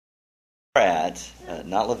at,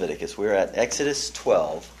 not Leviticus, we're at Exodus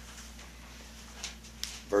 12,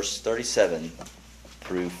 verse 37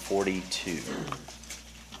 through 42.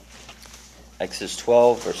 Exodus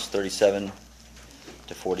 12, verse 37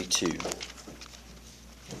 to 42.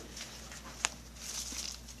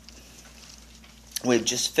 We've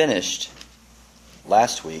just finished,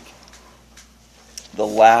 last week, the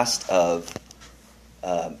last of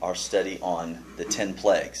our study on the 10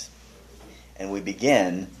 plagues. And we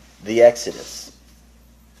begin the Exodus.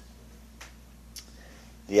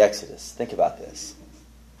 The Exodus. Think about this.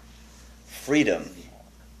 Freedom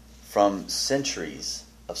from centuries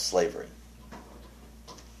of slavery.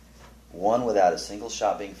 One without a single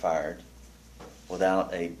shot being fired,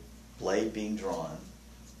 without a blade being drawn,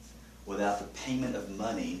 without the payment of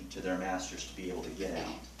money to their masters to be able to get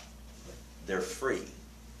out. They're free.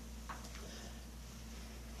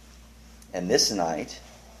 And this night,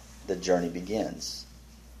 the journey begins.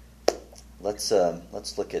 Let's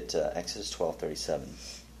look at Exodus 12:37.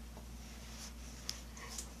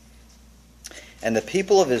 And the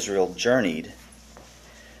people of Israel journeyed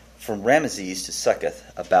from Ramesses to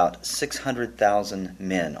Succoth, about 600,000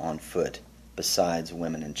 men on foot, besides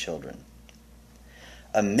women and children.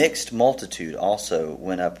 A mixed multitude also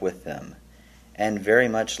went up with them, and very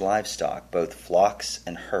much livestock, both flocks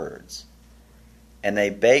and herds. And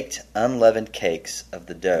they baked unleavened cakes of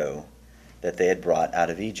the dough that they had brought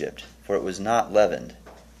out of Egypt, for it was not leavened,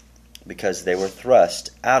 because they were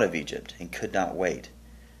thrust out of Egypt and could not wait,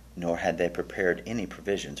 nor had they prepared any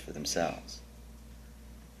provisions for themselves.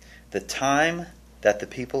 The time that the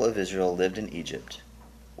people of Israel lived in Egypt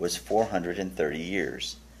was 430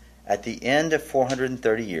 years. At the end of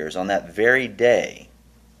 430 years, on that very day,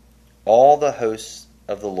 all the hosts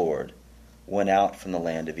of the Lord went out from the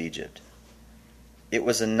land of Egypt. It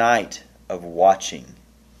was a night of watching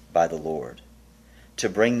by the Lord, to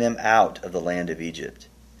bring them out of the land of Egypt.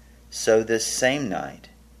 So this same night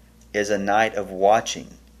is a night of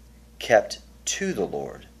watching kept to the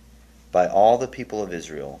Lord by all the people of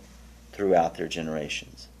Israel throughout their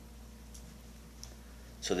generations.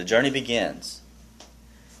 So the journey begins.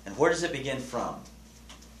 And where does it begin from?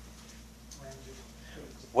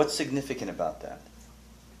 What's significant about that?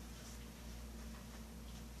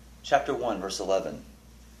 Chapter 1, verse 11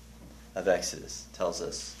 of Exodus tells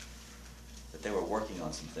us that they were working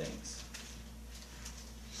on some things.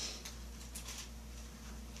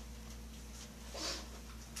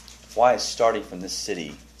 Why is starting from this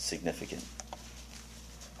city significant?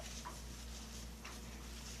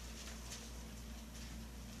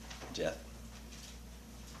 Jeff?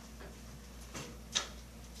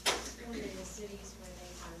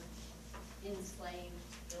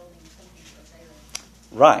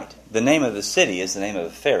 Right. The name of the city is the name of a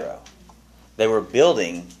pharaoh. They were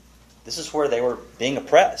building, this is where they were being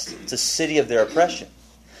oppressed. It's a city of their oppression.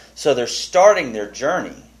 So they're starting their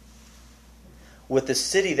journey with the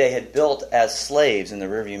city they had built as slaves in the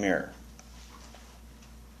rearview mirror.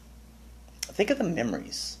 Think of the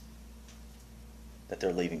memories that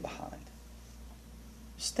they're leaving behind.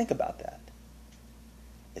 Just think about that.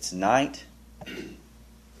 It's night.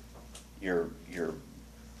 You're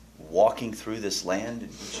walking through this land in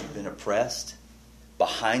which you've been oppressed.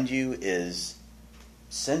 Behind you is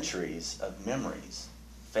centuries of memories,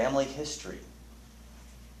 family history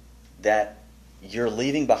that you're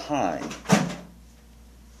leaving behind.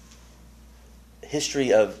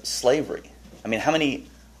 History of slavery. I mean, how many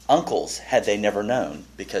uncles had they never known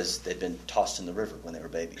because they'd been tossed in the river when they were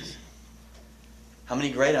babies? How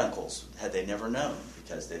many great uncles had they never known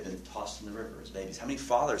because they'd been tossed in the river as babies? How many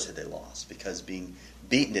fathers had they lost because being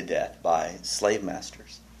beaten to death by slave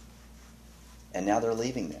masters? And now they're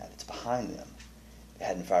leaving that. It's behind them. They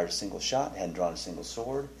hadn't fired a single shot, hadn't drawn a single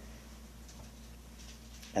sword.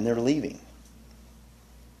 And they're leaving.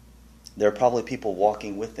 There are probably people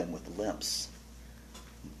walking with them with limps,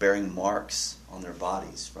 bearing marks on their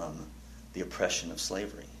bodies from the oppression of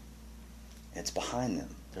slavery. And it's behind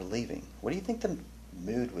them. They're leaving. What do you think the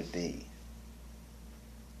mood would be?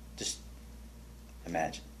 Just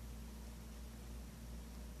imagine.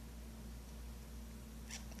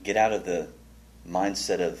 Get out of the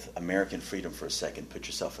mindset of American freedom for a second. Put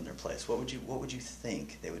yourself in their place. What would you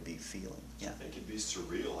think they would be feeling? Yeah. I think it'd be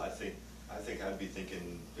surreal. I think I'd be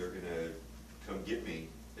thinking they're gonna come get me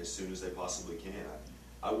as soon as they possibly can.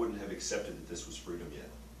 I wouldn't have accepted that this was freedom yet.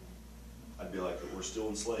 I'd be like, we're still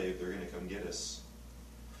enslaved. They're gonna come get us.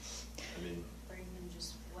 I mean, freedom and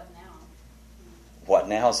just what now? What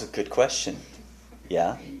now is a good question.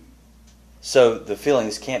 Yeah. So the feeling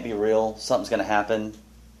this can't be real. Something's going to happen.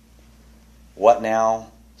 What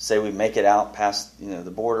now? Say we make it out past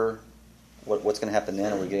the border. What's going to happen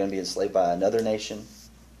then? Are we going to be enslaved by another nation?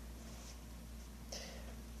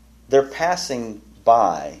 They're passing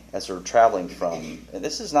by as they're traveling from, and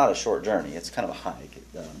this is not a short journey, it's kind of a hike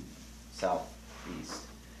southeast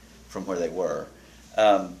from where they were.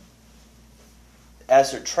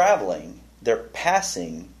 As they're traveling, they're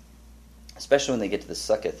passing, especially when they get to the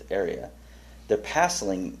Succoth area, they're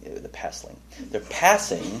passing,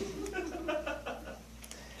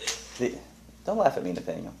 don't laugh at me,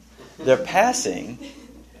 Nathaniel. They're passing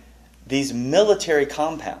these military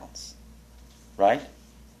compounds, right?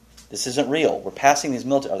 This isn't real. We're passing these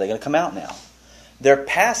military. Are they going to come out now? They're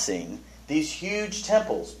passing these huge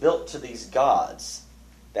temples built to these gods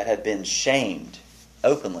that had been shamed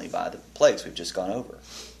openly by the plagues we've just gone over.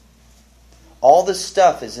 All this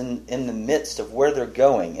stuff is in the midst of where they're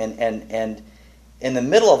going. And in the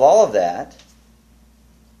middle of all of that,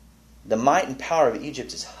 the might and power of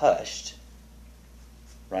Egypt is hushed.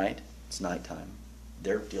 Right? It's nighttime.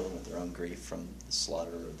 They're dealing with their own grief from the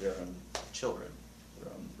slaughter of their own children,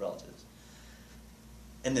 their own relatives.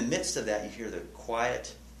 In the midst of that, you hear the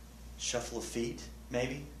quiet shuffle of feet,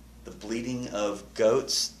 maybe. The bleating of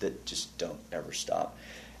goats that just don't ever stop.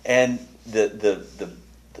 And the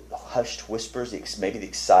hushed whispers, maybe the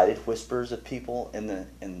excited whispers of people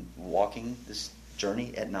in walking this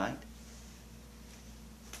journey at night.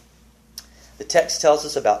 The text tells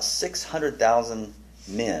us about 600,000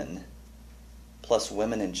 men plus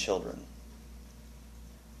women and children.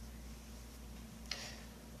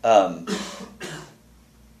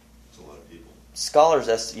 Scholars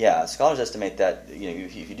estimate that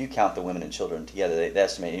if you do count the women and children together, they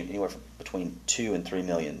estimate anywhere from between 2 and 3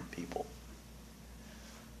 million people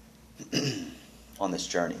on this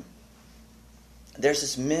journey. There's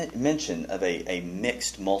this mention of a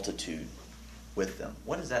mixed multitude with them.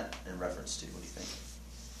 What is that in reference to? What do you think?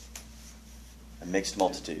 A mixed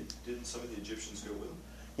multitude. Didn't some of the Egyptians go with them?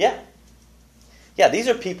 Yeah. Yeah, these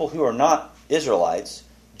are people who are not Israelites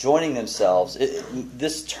joining themselves.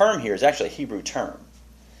 This term here is actually a Hebrew term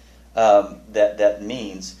that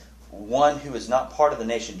means one who is not part of the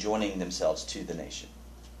nation joining themselves to the nation.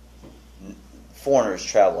 Foreigners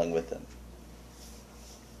traveling with them.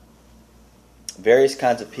 Various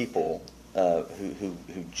kinds of people who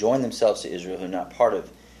join themselves to Israel who are not part of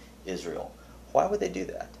Israel. Why would they do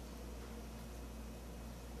that?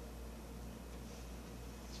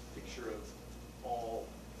 Picture of all,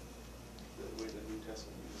 the way the New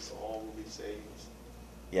Testament uses, all will be saved.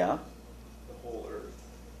 Yeah. The whole earth.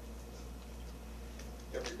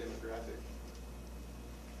 Every demographic.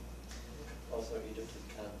 Also, Egypt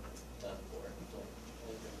is kind of done for.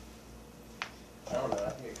 I don't know. I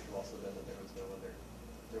think it could have also been that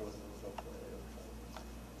there was no point.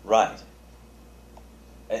 Right.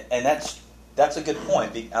 And that's a good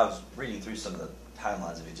point. I was reading through some of the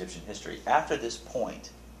timelines of Egyptian history. After this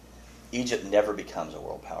point, Egypt never becomes a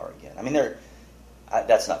world power again. I mean,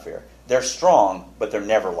 that's not fair. They're strong, but they're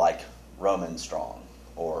never like Roman strong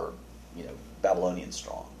or Babylonian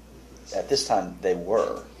strong. At this time, they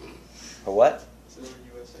were. Or what?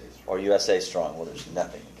 Or USA strong. Well, there's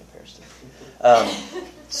nothing in comparison.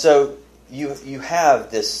 So you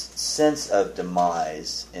have this sense of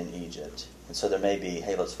demise in Egypt. And so there may be,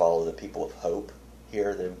 hey, let's follow the people of hope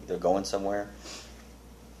here. They're going somewhere.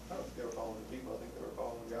 I don't think they were following the people. I think they were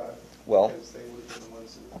following God. Well, because they would have been the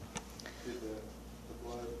ones who did the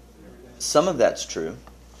blood and everything. Some of that's true.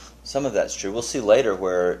 We'll see later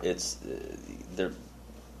where it's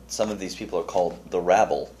some of these people are called the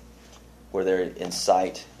rabble, where they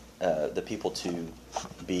incite the people to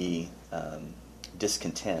be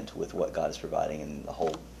discontent with what God is providing, and the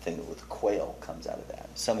whole thing with quail comes out of that.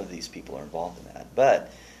 Some of these people are involved in that,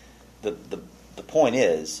 but the point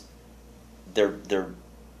is, their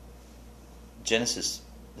Genesis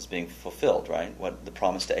is being fulfilled, right? What the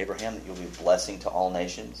promise to Abraham, that you'll be a blessing to all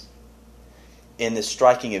nations. In this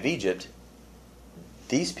striking of Egypt,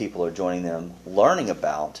 these people are joining them, learning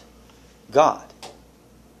about God,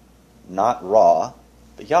 not Ra,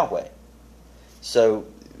 but Yahweh. So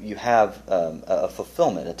you have a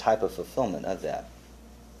fulfillment, a type of fulfillment of that.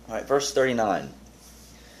 All right, verse 39.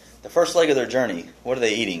 The first leg of their journey, what are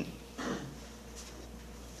they eating?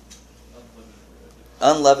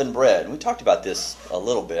 Unleavened bread. We talked about this a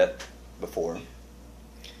little bit before.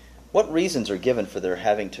 What reasons are given for their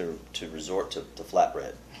having to resort to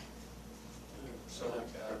flatbread?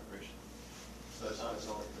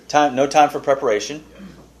 No time for preparation.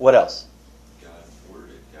 What else? God ordered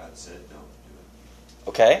it. God said, "Don't do it."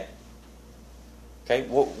 Okay. Okay.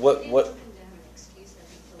 What? They didn't have an excuse, I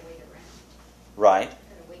think, to wait around. Right.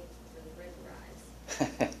 Gotta wait for the bread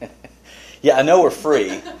to rise. Yeah, I know we're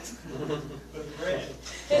free.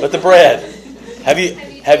 But the bread. Have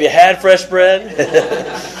you had fresh bread?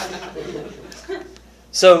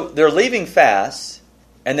 So they're leaving fast,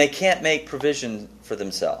 and they can't make provision for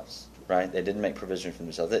themselves. Right? They didn't make provision for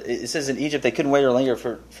themselves. It says in Egypt they couldn't wait or linger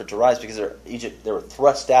for to rise because they were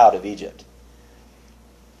thrust out of Egypt.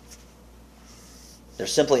 They're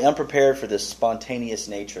simply unprepared for this spontaneous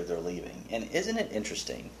nature of their leaving. And isn't it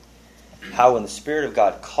interesting how when the Spirit of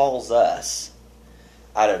God calls us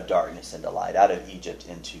out of darkness into light, out of Egypt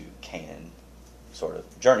into Canaan, sort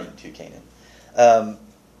of journeying to Canaan,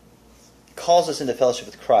 calls us into fellowship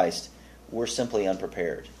with Christ, we're simply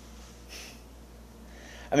unprepared.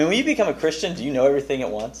 I mean, when you become a Christian, do you know everything at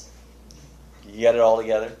once? You got it all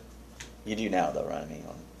together? You do now, though, right? I mean,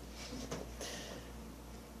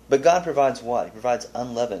 but God provides what? He provides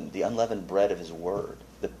the unleavened bread of His Word,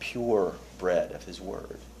 the pure bread of His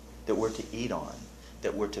Word, that we're to eat on,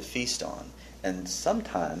 that we're to feast on. And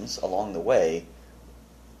sometimes, along the way,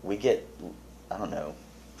 we get,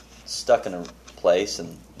 stuck in a place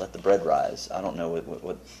and let the bread rise. I don't know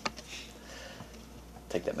what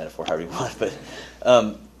take that metaphor however you want, but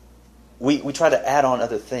we try to add on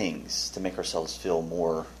other things to make ourselves feel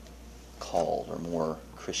more called or more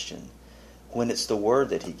Christian, when it's the Word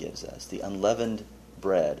that He gives us, the unleavened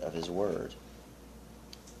bread of His Word,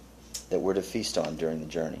 that we're to feast on during the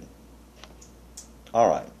journey. All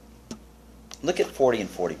right. Look at 40 and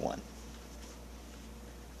 41.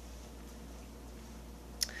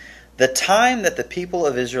 The time that the people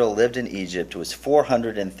of Israel lived in Egypt was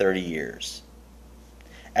 430 years.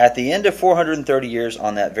 At the end of 430 years,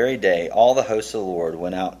 on that very day, all the hosts of the Lord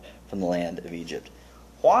went out from the land of Egypt.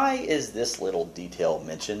 Why is this little detail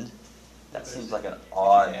mentioned? That seems like an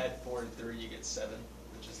odd... If you add 4 and 3, you get 7,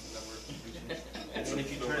 which is the number of completion. And then if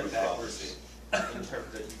you turn it backwards and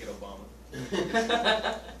interpret it, you get Obama.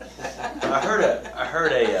 I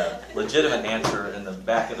heard a legitimate answer in the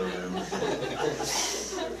back of the room.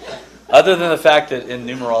 Other than the fact that in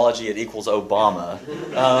numerology it equals Obama.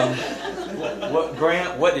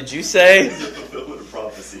 Grant, what did you say? It's a fulfillment of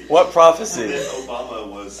prophecy. What prophecy? That Obama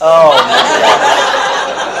was...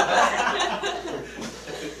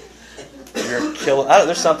 You're killing...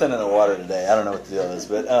 there's something in the water today. I don't know what the deal is.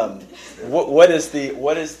 But what is the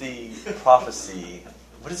prophecy?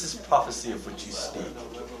 What is this prophecy of which you speak?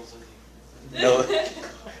 No.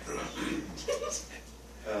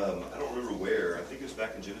 I don't remember where. I think it was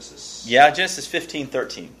back in Genesis. Yeah, Genesis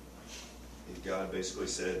 15:13. God basically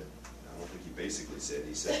said, I don't think he basically said,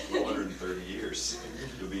 he said 430 years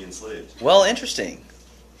you'll be enslaved. Well, interesting.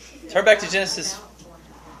 Turn back to Genesis.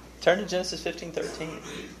 Turn to Genesis 15:13.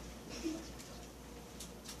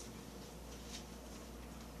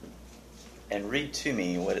 And read to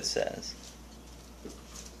me what it says.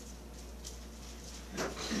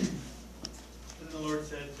 Then the Lord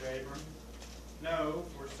said to Abram, "Know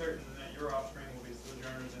for certain that your offspring will be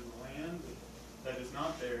sojourners in the land that is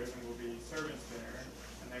not theirs, and will be servants there,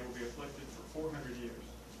 and they will be afflicted for 400 years."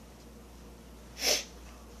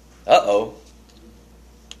 Uh-oh.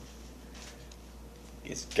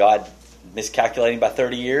 Is God miscalculating by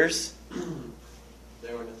 30 years?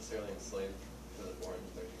 They weren't necessarily enslaved for the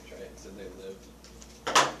 430 years, right? So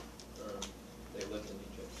they lived in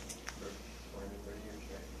Egypt for 430 years,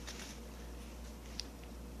 right?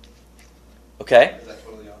 Okay. Is that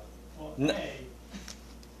totally off? Well, No.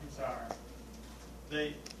 I'm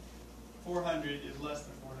sorry. 400 is less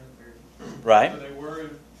than 430. Right. So they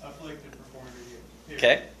were afflicted for 400 years. Period.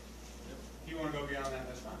 Okay. If you want to go beyond that,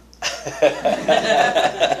 that's fine.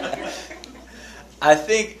 I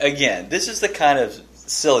think, again, this is the kind of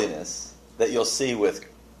silliness that you'll see with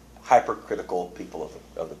hypercritical people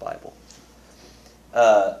of the Bible.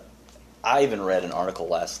 I even read an article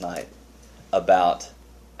last night about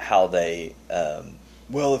how they,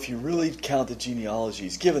 well, if you really count the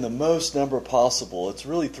genealogies, given the most number possible, it's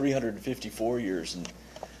really 354 years. And,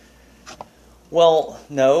 well,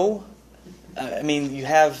 no. I mean, you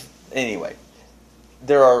have, anyway,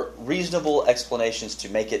 there are reasonable explanations to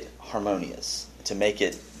make it harmonious, to make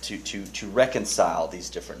it, to reconcile these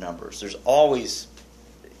different numbers. There's always,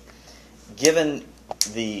 given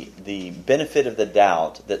the benefit of the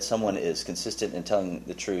doubt that someone is consistent in telling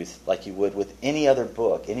the truth, like you would with any other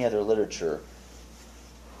book, any other literature,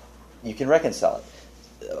 you can reconcile it.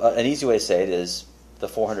 An easy way to say it is the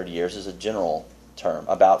 400 years is a general term,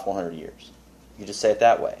 about 400 years. You just say it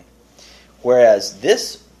that way. Whereas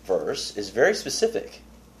this verse is very specific.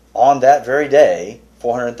 On that very day,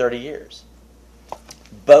 430 years.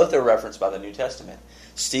 Both are referenced by the New Testament.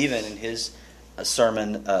 Stephen, in his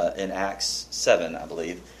sermon in Acts 7, I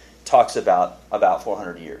believe, talks about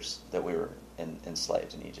 400 years that we were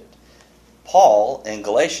enslaved in Egypt. Paul, in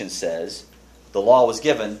Galatians, says the law was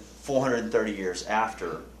given 430 years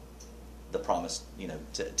after the promise,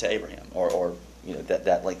 to Abraham, or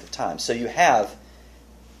that length of time. So you have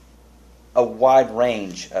a wide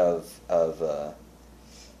range of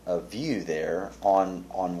view there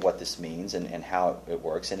on what this means and how it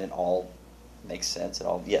works, and it all makes sense.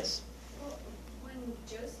 Yes. Well, when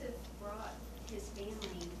Joseph brought his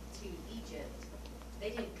family to Egypt,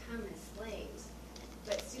 they didn't come as slaves.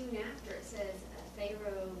 But soon after, it says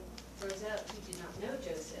Pharaoh rose up who did not know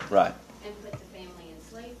Joseph, Right. and put the family in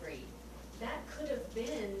slavery. That could have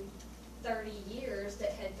been 30 years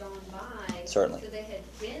that had gone by. Certainly. So they had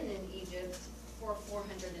been in Egypt for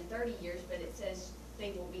 430 years, but it says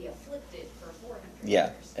they will be afflicted for 400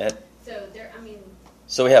 Yeah. years.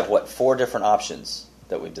 So we have, 4 different options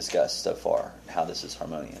that we've discussed so far, how this is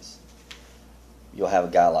harmonious. You'll have a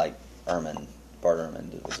guy like Bart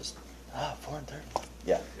Ehrman, that was just, 430.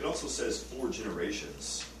 Yeah. It also says 4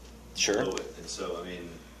 generations. Sure. Below it. And so,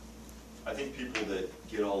 I think people that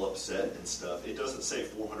get all upset and stuff, it doesn't say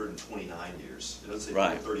 429 years. It doesn't say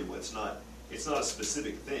Right. 430. It's not a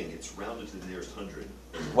specific thing. It's rounded to the nearest 100.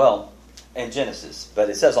 Well, in Genesis, but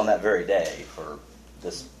it says on that very day for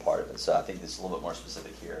this part of it. So I think this is a little bit more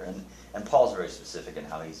specific here, and Paul's very specific in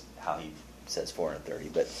how he says 430.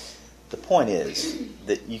 But the point is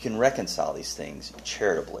that you can reconcile these things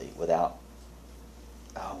charitably without,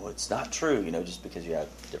 it's not true, just because you have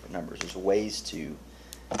different numbers. There's ways to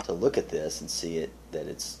look at this and see it that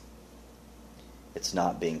it's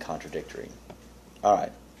not being contradictory. All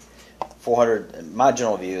right. 400. My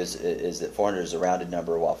general view is that 400 is a rounded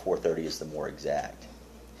number, while 430 is the more exact.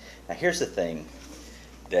 Now, here's the thing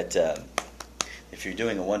that if you're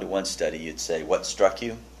doing a one-to-one study, you'd say, "What struck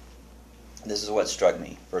you?" This is what struck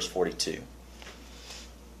me. Verse 42.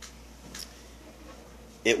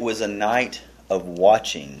 It was a night of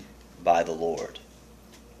watching by the Lord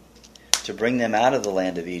to bring them out of the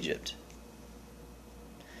land of Egypt.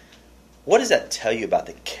 What does that tell you about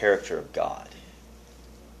the character of God?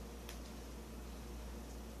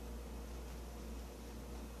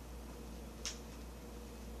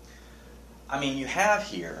 You have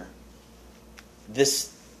here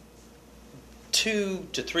this 2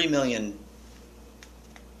 to 3 million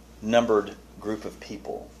numbered group of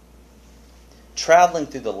people traveling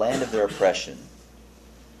through the land of their oppression,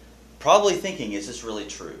 probably thinking, is this really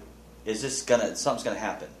true? Is this something's gonna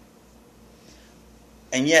happen?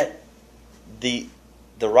 And yet the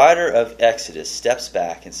writer of Exodus steps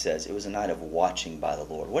back and says it was a night of watching by the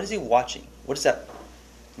Lord. What is he watching? What does that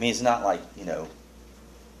mean? It's not like,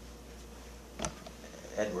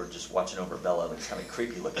 Edward just watching over Bella, looks kind of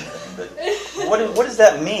creepy looking thing. But what does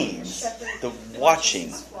that mean? The watching.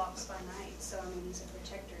 Flocks by night, so he's a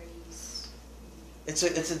protector.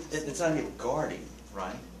 It's not even guarding,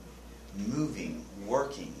 right? Moving,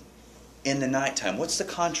 working in the nighttime. What's the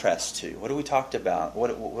contrast to? What do we talked about? What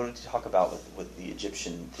did we talk about with the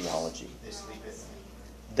Egyptian theology? They sleep at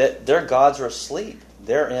night. That their gods are asleep.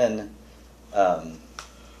 They're in, well,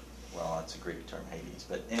 that's a Greek term, Hades.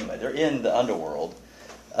 But anyway, they're in the underworld.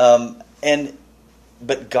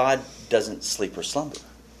 But God doesn't sleep or slumber.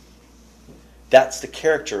 That's the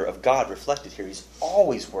character of God reflected here. He's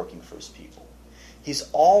always working for his people. He's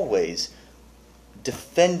always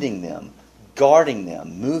defending them, guarding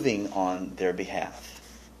them, moving on their behalf.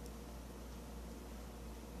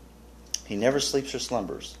 He never sleeps or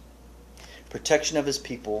slumbers. Protection of his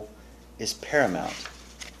people is paramount.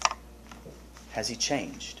 Has he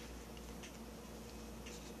changed?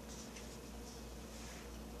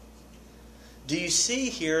 Do you see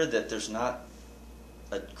here that there's not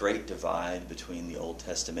a great divide between the Old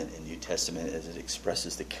Testament and New Testament as it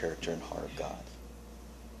expresses the character and heart of God?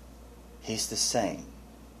 He's the same.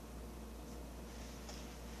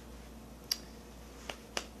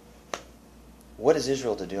 What is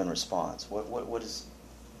Israel to do in response? What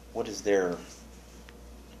is their...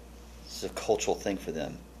 This is a cultural thing for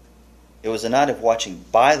them. It was a night of watching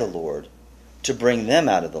by the Lord to bring them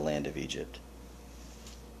out of the land of Egypt.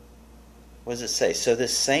 What does it say? So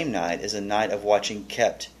this same night is a night of watching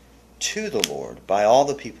kept to the Lord by all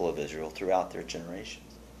the people of Israel throughout their generations.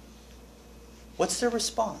 What's their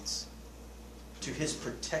response to his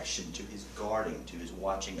protection, to his guarding, to his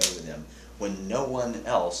watching over them when no one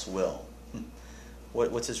else will?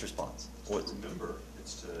 What's his response? Remember,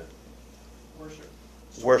 it's to Worship.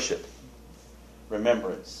 Worship.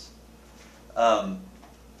 Remembrance.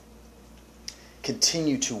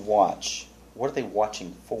 Continue to watch. What are they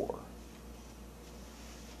watching for?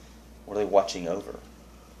 What are they watching over?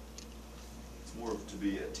 It's more to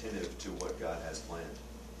be attentive to what God has planned.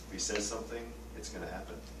 If he says something, it's going to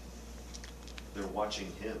happen. They're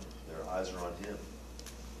watching him. Their eyes are on him.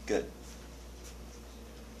 Good.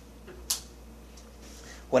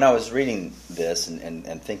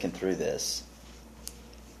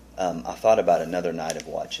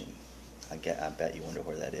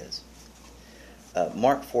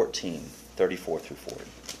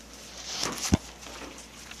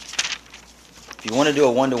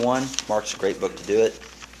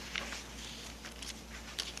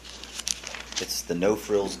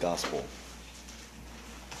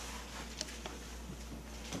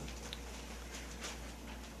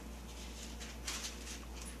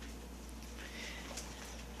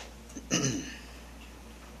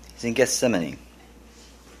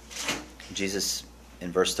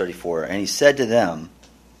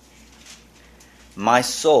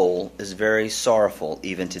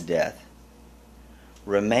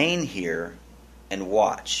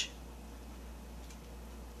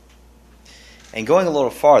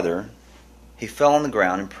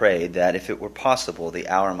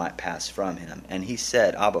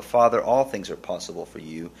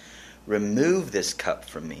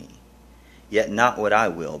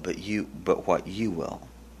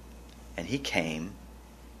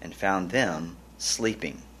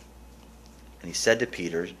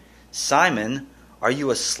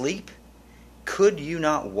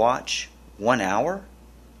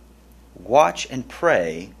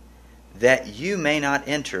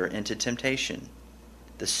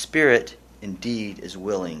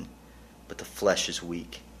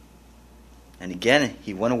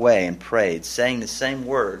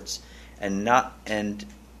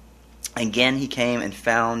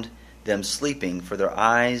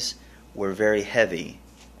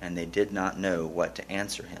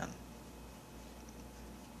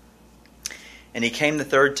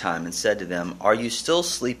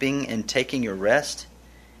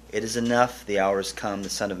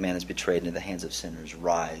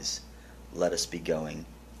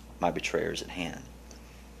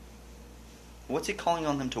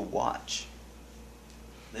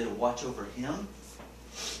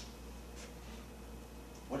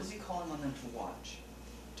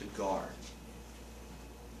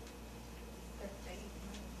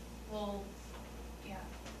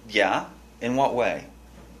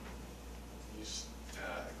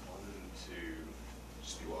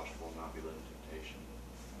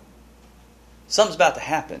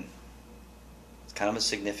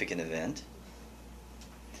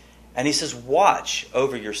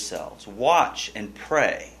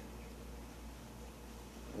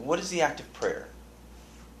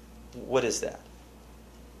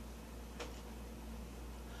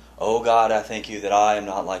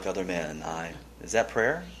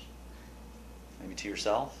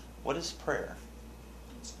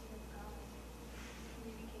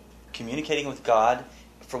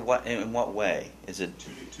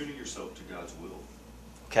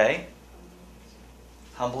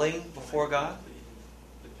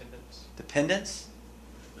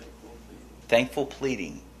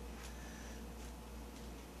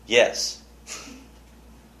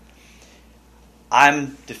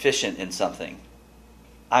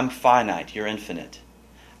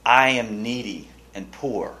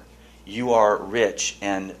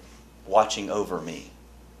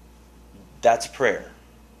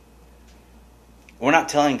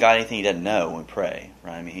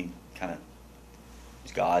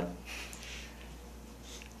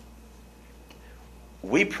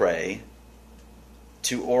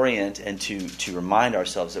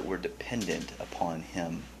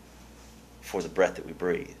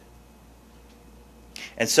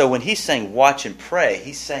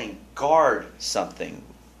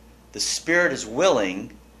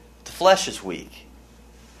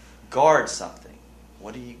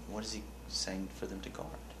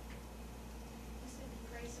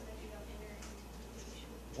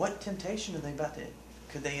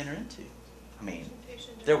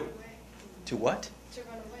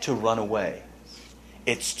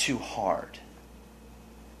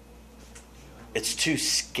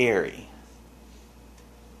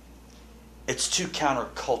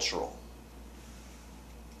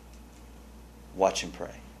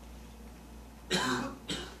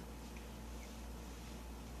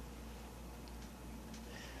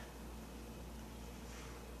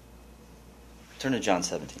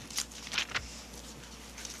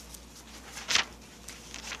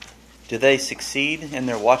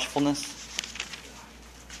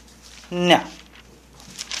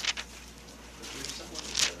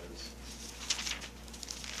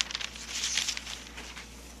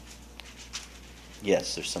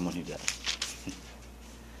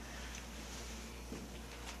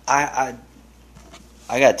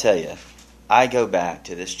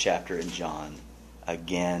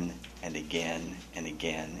 and again and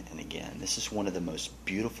again and again. This is one of the most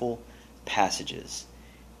beautiful passages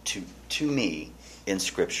to me in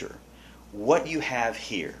Scripture. What you have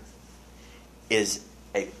here is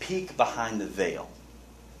a peek behind the veil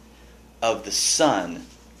of the Son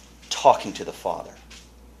talking to the Father.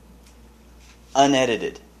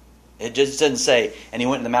 Unedited. It just doesn't say, and he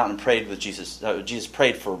went in the mountain and prayed with Jesus. Jesus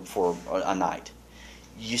prayed for a night.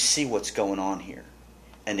 You see what's going on here.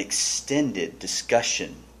 An extended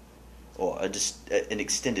discussion, or an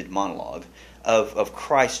extended monologue of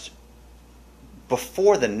Christ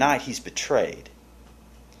before the night he's betrayed,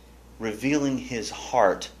 revealing his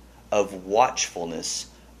heart of watchfulness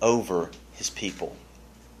over his people.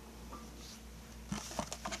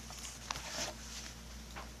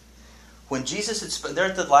 When Jesus had they're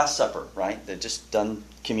at the Last Supper, right? They've just done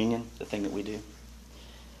communion, the thing that we do.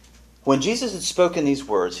 When Jesus had spoken these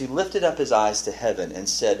words, he lifted up his eyes to heaven and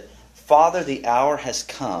said, Father, the hour has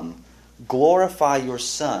come. Glorify your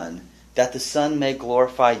Son, that the Son may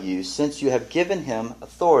glorify you, since you have given him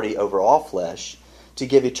authority over all flesh, to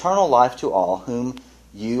give eternal life to all whom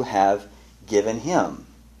you have given him.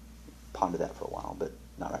 Ponder that for a while, but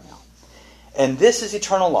not right now. And this is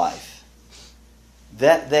eternal life,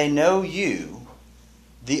 that they know you,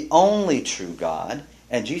 the only true God,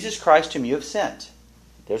 and Jesus Christ whom you have sent.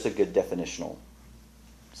 There's a good definitional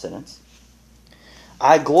sentence.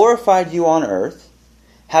 I glorified you on earth,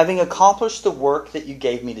 having accomplished the work that you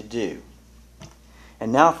gave me to do.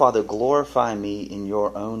 And now, Father, glorify me in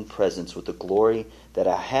your own presence with the glory that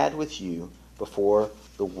I had with you before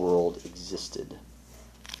the world existed.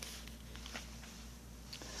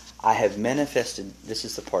 I have manifested, this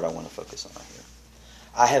is the part I want to focus on right here.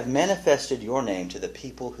 I have manifested your name to the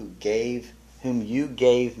people whom you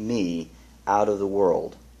gave me out of the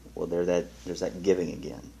world. Well, there's that giving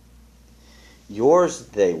again. Yours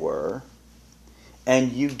they were,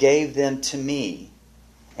 and you gave them to me,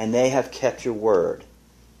 and they have kept your word.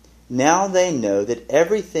 Now they know that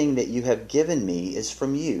everything that you have given me is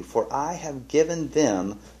from you, for I have given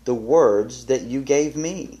them the words that you gave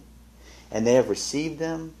me, and they have received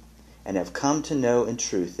them, and have come to know in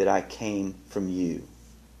truth that I came from you,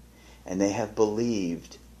 and they have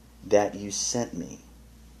believed that you sent me.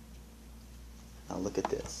 Now look at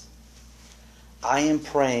this. I am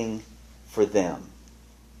praying for them.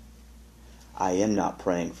 I am not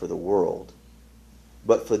praying for the world,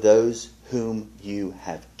 but for those whom you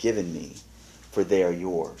have given me, for they are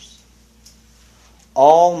yours.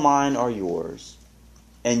 All mine are yours,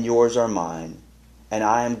 and yours are mine, and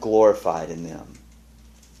I am glorified in them.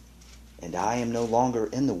 And I am no longer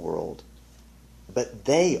in the world, but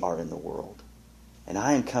they are in the world, and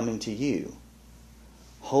I am coming to you.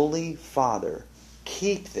 Holy Father,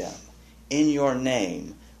 keep them in your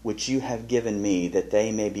name, which you have given me, that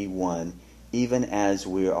they may be one, even as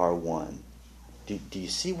we are one. Do you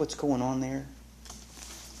see what's going on there?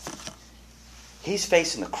 He's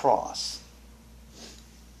facing the cross.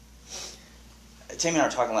 Tammy and I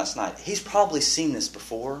were talking last night. He's probably seen this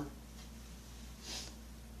before.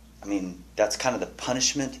 I mean, that's kind of the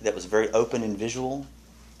punishment that was very open and visual.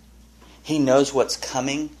 He knows what's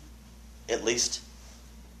coming, at least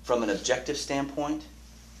from an objective standpoint,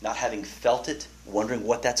 not having felt it, wondering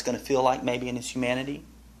what that's going to feel like maybe in his humanity.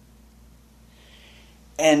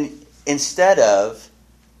 And instead of,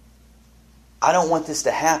 I don't want this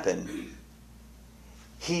to happen,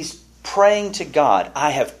 he's praying to God,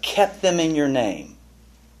 I have kept them in your name.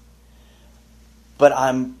 But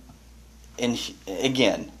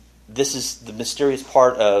again, this is the mysterious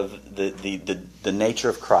part of the nature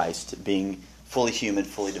of Christ being fully human,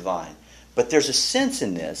 fully divine. But there's a sense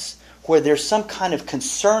in this where there's some kind of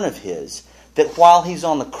concern of his that while he's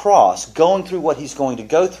on the cross, going through what he's going to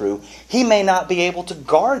go through, he may not be able to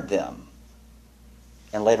guard them.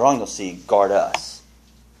 And later on you'll see, guard us.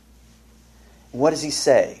 What does he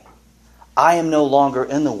say? I am no longer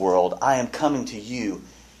in the world. I am coming to you.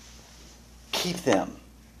 Keep them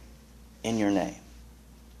in your name.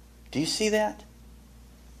 Do you see that?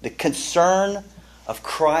 The concern of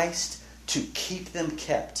Christ to keep them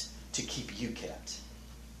kept, to keep you kept.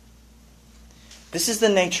 This is the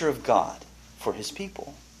nature of God for his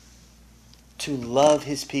people. To love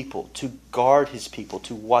his people, to guard his people,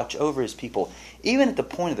 to watch over his people. Even at the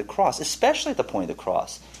point of the cross, especially at the point of the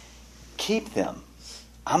cross. Keep them.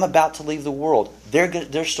 I'm about to leave the world.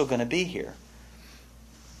 They're still going to be here.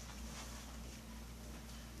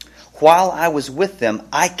 While I was with them,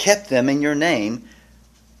 I kept them in your name,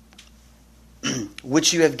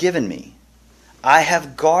 which you have given me. I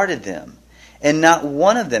have guarded them, and not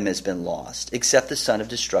one of them has been lost, except the son of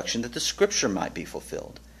destruction, that the scripture might be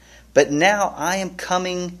fulfilled. But now I am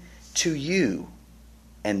coming to you.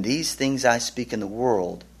 And these things I speak in the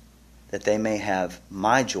world, that they may have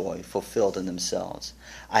my joy fulfilled in themselves.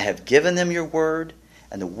 I have given them your word,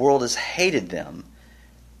 and the world has hated them,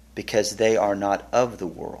 because they are not of the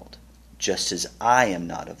world, just as I am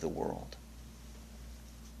not of the world.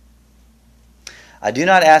 I do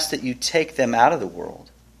not ask that you take them out of the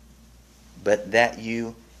world, but that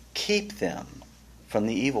you keep them from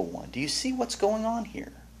the evil one. Do you see what's going on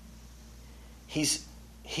here? He's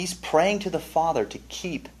praying to the Father to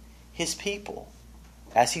keep his people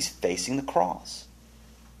as he's facing the cross.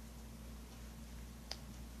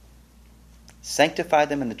 Sanctify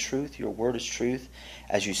them in the truth. Your word is truth.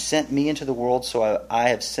 As you sent me into the world, so I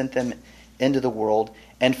have sent them into the world.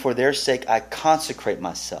 And for their sake I consecrate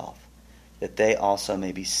myself, that they also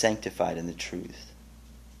may be sanctified in the truth.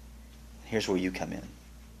 Here's where you come in.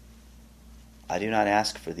 I do not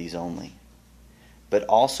ask for these only, but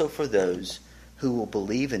also for those who will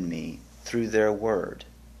believe in me through their word,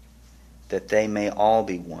 that they may all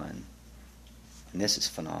be one. And this is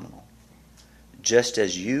phenomenal. Just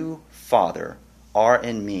as you, Father, are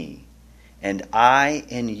in me, and I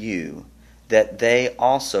in you, that they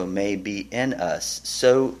also may be in us,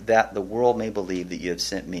 so that the world may believe that you have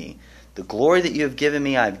sent me. The glory that you have given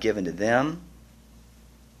me, I have given to them.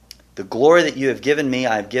 The glory that you have given me,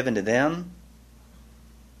 I have given to them.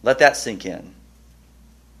 Let that sink in.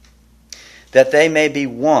 That they may be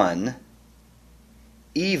one,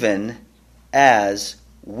 even as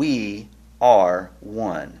we are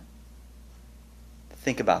one.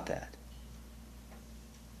 Think about that.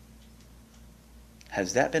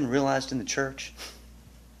 Has that been realized in the church?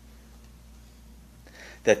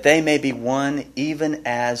 That they may be one, even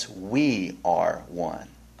as we are one.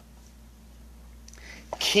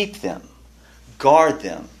 Keep them, guard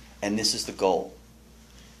them, and this is the goal,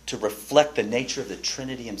 to reflect the nature of the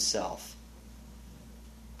Trinity himself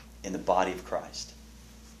in the body of Christ.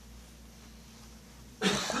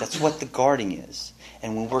 That's what the guarding is.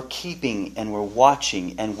 And when we're keeping and we're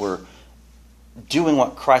watching and we're doing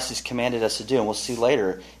what Christ has commanded us to do, and we'll see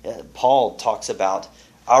later, Paul talks about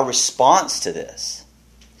our response to this.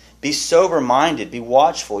 Be sober-minded, be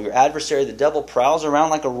watchful. Your adversary, the devil, prowls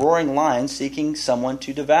around like a roaring lion seeking someone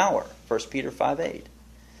to devour. 1 Peter 5:8.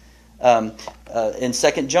 In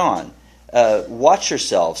 2 John, watch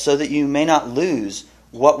yourselves so that you may not lose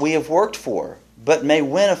what we have worked for, but may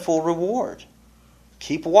win a full reward.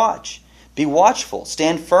 Keep watch. Be watchful.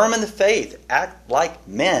 Stand firm in the faith. Act like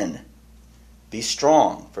men. Be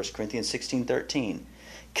strong. 1 Corinthians 16:13.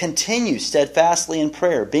 Continue steadfastly in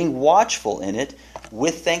prayer, being watchful in it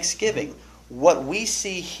with thanksgiving. What we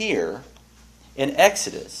see here in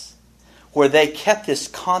Exodus, where they kept this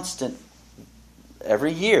constant,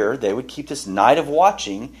 every year they would keep this night of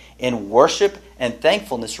watching in worship and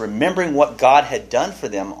thankfulness, remembering what God had done for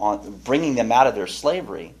them on bringing them out of their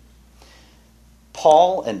slavery.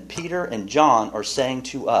 Paul and Peter and John are saying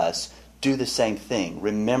to us, do the same thing.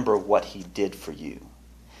 Remember what he did for you.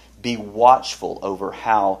 Be watchful over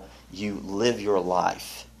how you live your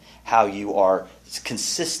life, how you are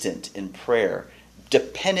consistent in prayer,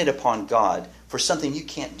 dependent upon God for something you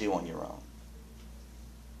can't do on your own,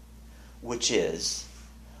 which is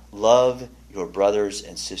love your brothers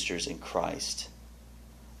and sisters in Christ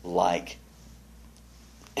and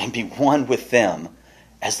be one with them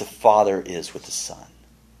as the Father is with the Son.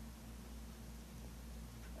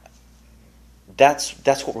 That's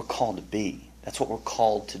what we're called to be. That's what we're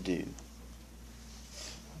called to do.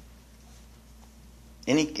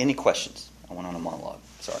 Any questions? I went on a monologue.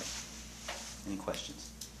 Sorry. Any questions?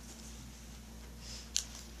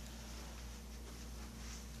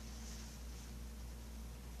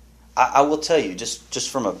 I will tell you, just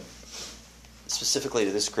from specifically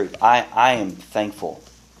to this group, I am thankful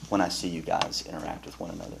when I see you guys interact with one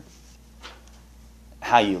another.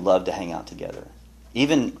 How you love to hang out together.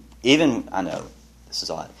 Even I know this is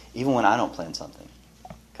odd. Even when I don't plan something,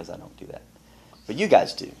 because I don't do that. But you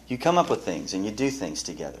guys do. You come up with things and you do things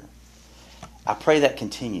together. I pray that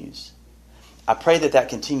continues. I pray that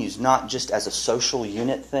continues not just as a social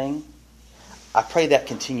unit thing. I pray that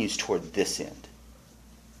continues toward this end.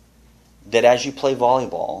 That as you play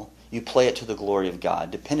volleyball, you play it to the glory of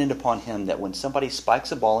God, dependent upon Him, that when somebody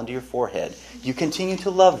spikes a ball into your forehead, you continue to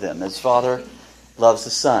love them as Father loves the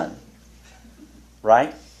Son.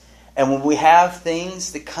 Right? And when we have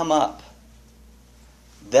things that come up,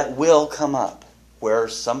 that will come up, where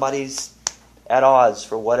somebody's at odds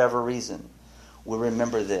for whatever reason, we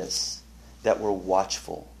remember this, that we're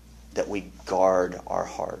watchful, that we guard our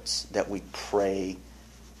hearts, that we pray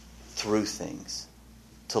through things,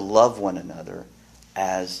 to love one another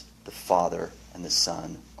as the Father and the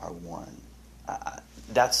Son are one.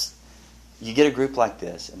 That's you get a group like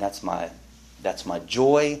this, and that's my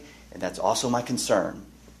joy, and that's also my concern,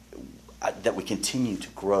 that we continue to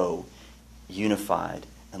grow unified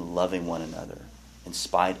and loving one another in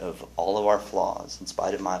spite of all of our flaws, in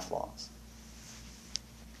spite of my flaws.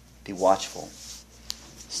 Be watchful.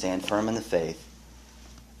 Stand firm in the faith.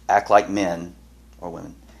 Act like men or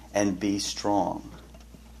women. And be strong.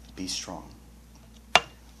 Be strong.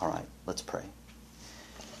 All right, let's pray.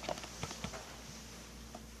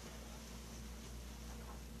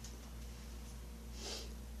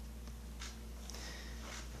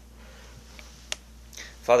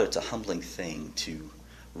 Father, it's a humbling thing to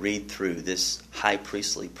read through this high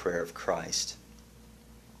priestly prayer of Christ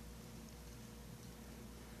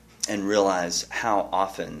and realize how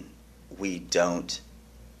often we don't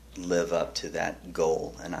live up to that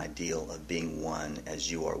goal and ideal of being one as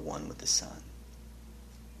you are one with the Son.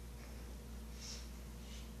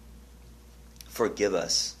 Forgive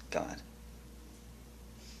us, God,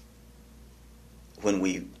 when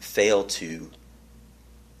we fail to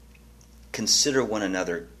consider one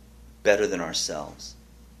another better than ourselves,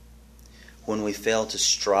 when we fail to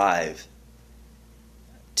strive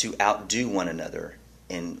to outdo one another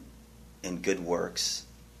in good works,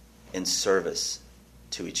 in service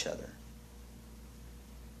to each other.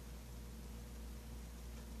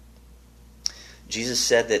 Jesus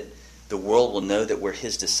said that the world will know that we're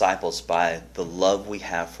his disciples by the love we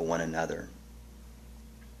have for one another.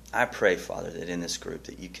 I pray, Father, that in this group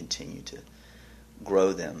that you continue to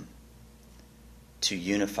grow them, to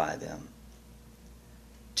unify them,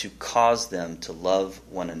 to cause them to love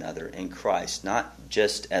one another in Christ, not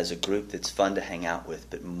just as a group that's fun to hang out with,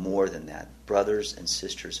 but more than that, brothers and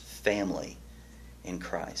sisters, family in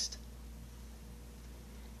Christ.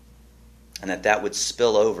 And that would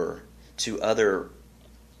spill over to other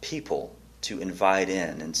people to invite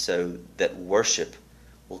in, and so that worship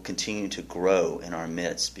will continue to grow in our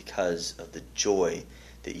midst because of the joy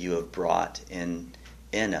that you have brought in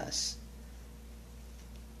us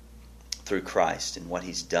through Christ and what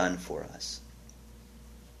he's done for us.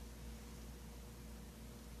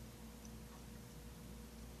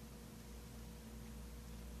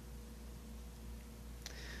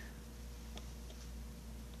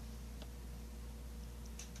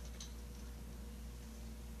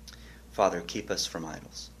 Father, keep us from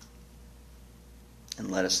idols. And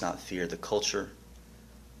let us not fear the culture.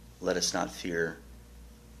 Let us not fear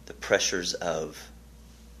the pressures of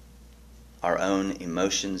our own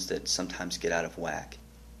emotions that sometimes get out of whack.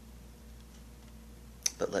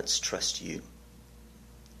 But let's trust you.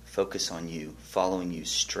 Focus on you, following you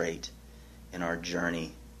straight in our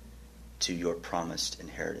journey to your promised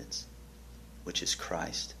inheritance, which is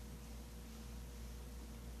Christ.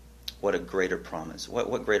 What a greater promise.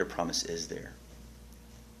 What greater promise is there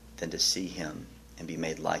than to see him and be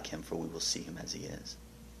made like him, for we will see him as he is.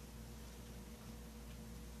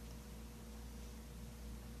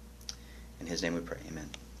 In his name we pray. Amen.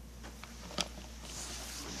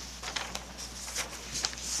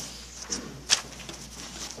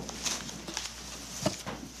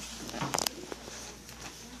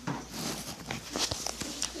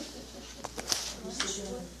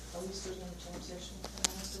 Are we still in the jam session?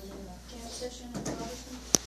 Am I still in the jam session?